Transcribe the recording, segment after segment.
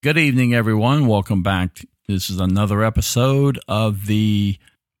Good evening, everyone. Welcome back. This is another episode of the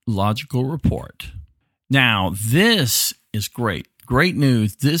Logical Report. Now, this is great. Great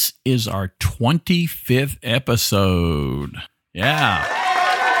news. This is our 25th episode. Yeah.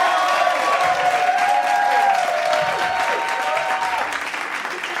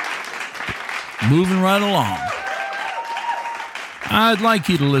 Moving right along. I'd like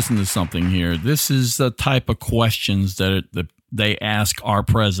you to listen to something here. This is the type of questions that they ask our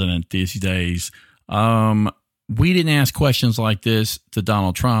president these days. We didn't ask questions like this to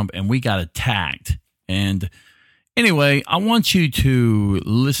Donald Trump, and we got attacked. And anyway, I want you to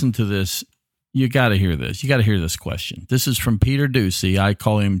listen to this. You got to hear this. You got to hear this question. This is from Peter Dookie. I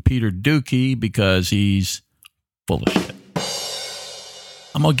call him Peter Dookie because he's full of shit.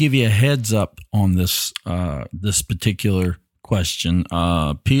 I'm going to give you a heads up on this this particular question.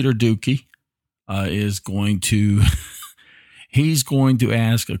 Peter Dookie is going to he's going to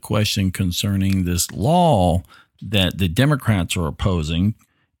ask a question concerning this law that the Democrats are opposing.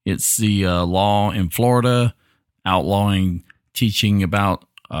 It's the law in Florida outlawing teaching about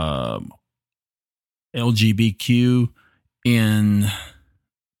LGBTQ in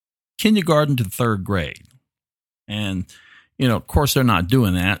kindergarten to third grade. And, you know, of course, they're not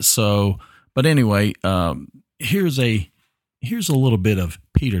doing that. So, but anyway, here's a little bit of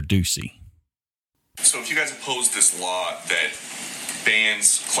Peter Dookie. So if you guys oppose this law that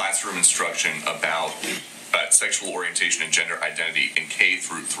bans classroom instruction about sexual orientation and gender identity in K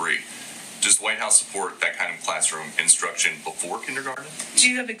through 3, does the White House support that kind of classroom instruction before kindergarten? Do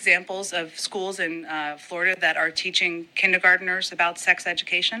you have examples of schools in Florida that are teaching kindergartners about sex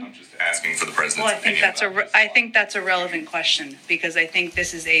education? I'm just asking for the president's opinion. I think that's a relevant question because I think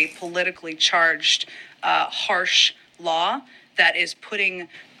this is a politically charged, harsh law that is putting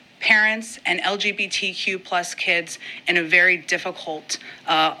parents and LGBTQ plus kids in a very difficult,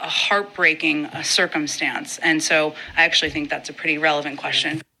 heartbreaking circumstance. And so I actually think that's a pretty relevant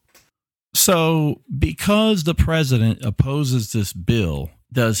question. So because the president opposes this bill,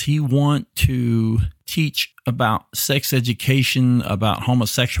 does he want to teach about sex education, about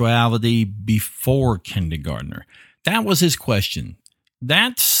homosexuality before kindergartner? That was his question.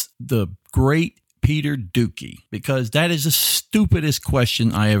 That's the great Peter Dookie, because that is the stupidest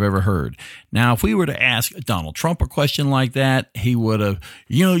question I have ever heard. Now, if we were to ask Donald Trump a question like that, he would have,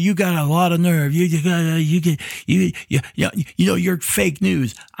 you got a lot of nerve. You're fake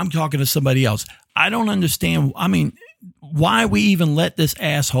news. I'm talking to somebody else. I don't understand. I mean, why we even let this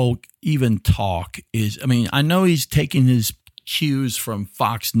asshole even talk I know he's taking his cues from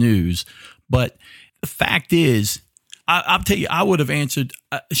Fox News, but the fact is, I'll tell you, I would have answered.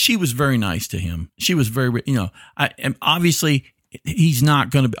 She was very nice to him. She was very, and obviously he's not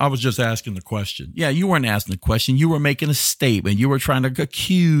going to be. I was just asking the question. Yeah, you weren't asking the question. You were making a statement. You were trying to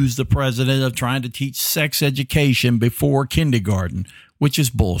accuse the president of trying to teach sex education before kindergarten, which is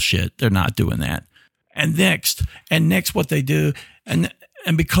bullshit. They're not doing that. And next, what they do, and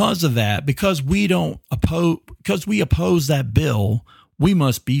because of that, because we oppose that bill, we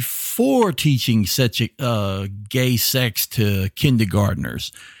must be for teaching such gay sex to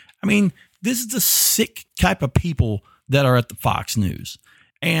kindergartners. I mean, this is the sick type of people that are at the Fox News.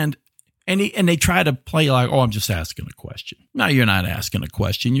 And they try to play like, I'm just asking a question. No, you're not asking a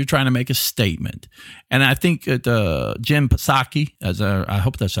question. You're trying to make a statement. And I think that Jen Psaki, I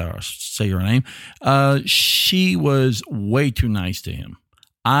hope that's how I say her name, she was way too nice to him.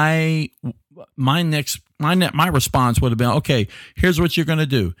 My response would have been, okay, here's what you're going to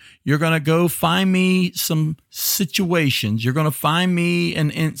do. You're going to go find me some situations. You're going to find me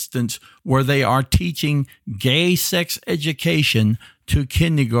an instance where they are teaching gay sex education to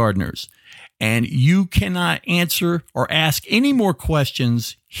kindergartners. And you cannot answer or ask any more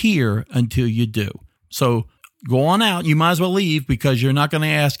questions here until you do. So go on out. You might as well leave because you're not going to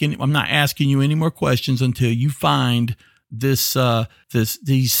ask I'm not asking you any more questions until you find these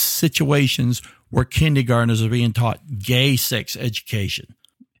situations where kindergartners are being taught gay sex education.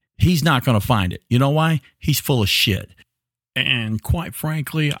 He's not going to find it. You know why? He's full of shit. And quite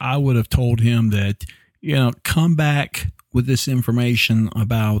frankly, I would have told him that, come back with this information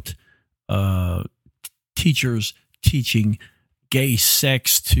about teachers teaching gay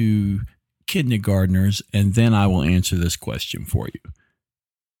sex to kindergartners, and then I will answer this question for you.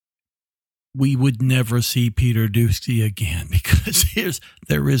 We would never see Peter Dookie again because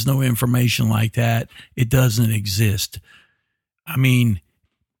there is no information like that. It doesn't exist. I mean,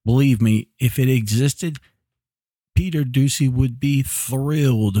 believe me, if it existed, Peter Dookie would be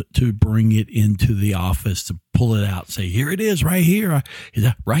thrilled to bring it into the office, to pull it out, say, here it is, right here on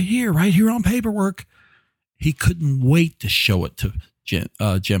paperwork. He couldn't wait to show it Jen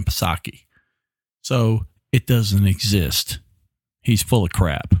Psaki. So it doesn't exist. He's full of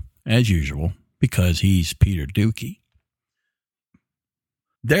crap, as usual, because he's Peter Dookie.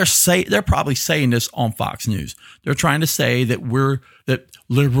 They're probably saying this on Fox News. They're trying to say that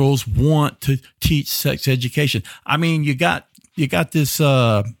liberals want to teach sex education. I mean, you got this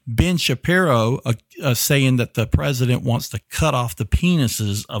Ben Shapiro saying that the president wants to cut off the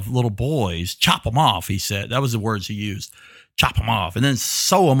penises of little boys, chop them off. He said that was the words he used, chop them off, and then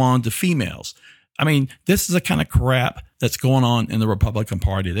sew them on to females. I mean, this is the kind of crap that's going on in the Republican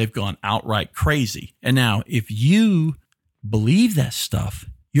Party. They've gone outright crazy. And now, if you believe that stuff,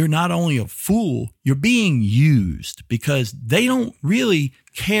 you're not only a fool, you're being used, because they don't really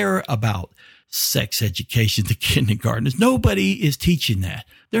care about sex education to kindergartners. Nobody is teaching that.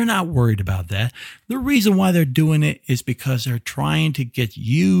 They're not worried about that. The reason why they're doing it is because they're trying to get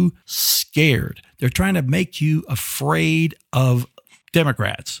you scared. They're trying to make you afraid of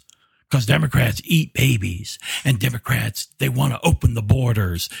Democrats. Because Democrats eat babies, and Democrats, they want to open the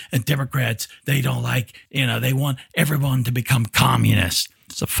borders, and Democrats, they don't like, they want everyone to become communists.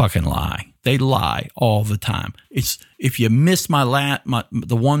 It's a fucking lie. They lie all the time. If you missed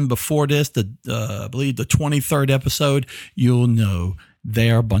the one before this, I believe the 23rd episode, you'll know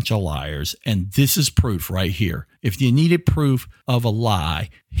they're a bunch of liars. And this is proof right here. If you needed proof of a lie,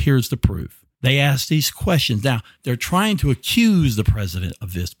 here's the proof. They ask these questions. Now, they're trying to accuse the president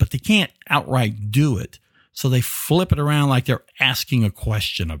of this, but they can't outright do it. So they flip it around like they're asking a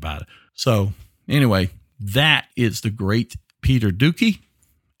question about it. So anyway, that is the great Peter Dookie.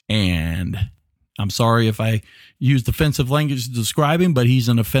 And I'm sorry if I used offensive language to describe him, but he's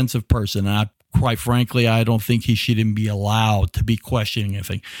an offensive person. And quite frankly, I don't think he should even be allowed to be questioning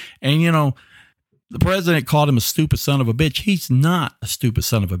anything. And, the president called him a stupid son of a bitch. He's not a stupid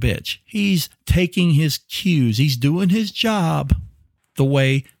son of a bitch. He's taking his cues. He's doing his job the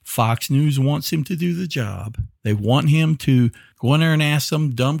way Fox News wants him to do the job. They want him to go in there and ask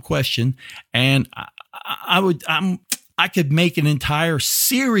some dumb question. And I could make an entire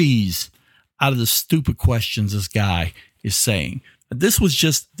series out of the stupid questions this guy is saying. This was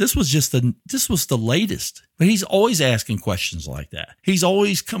the latest. But he's always asking questions like that. He's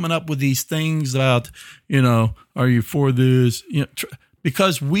always coming up with these things about, are you for this?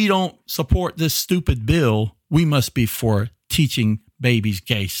 Because we don't support this stupid bill, we must be for teaching babies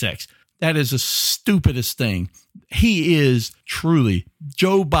gay sex. That is the stupidest thing. He is truly,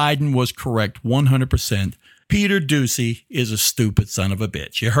 Joe Biden was correct 100%. Peter Dookie is a stupid son of a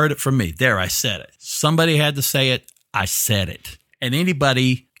bitch. You heard it from me. There, I said it. Somebody had to say it. I said it. And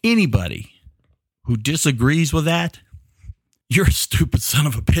anybody who disagrees with that, you're a stupid son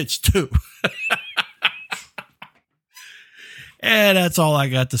of a bitch too. And that's all I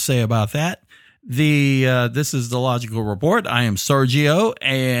got to say about that. This is the Logical Report. I am Sergio,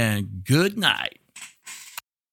 and good night.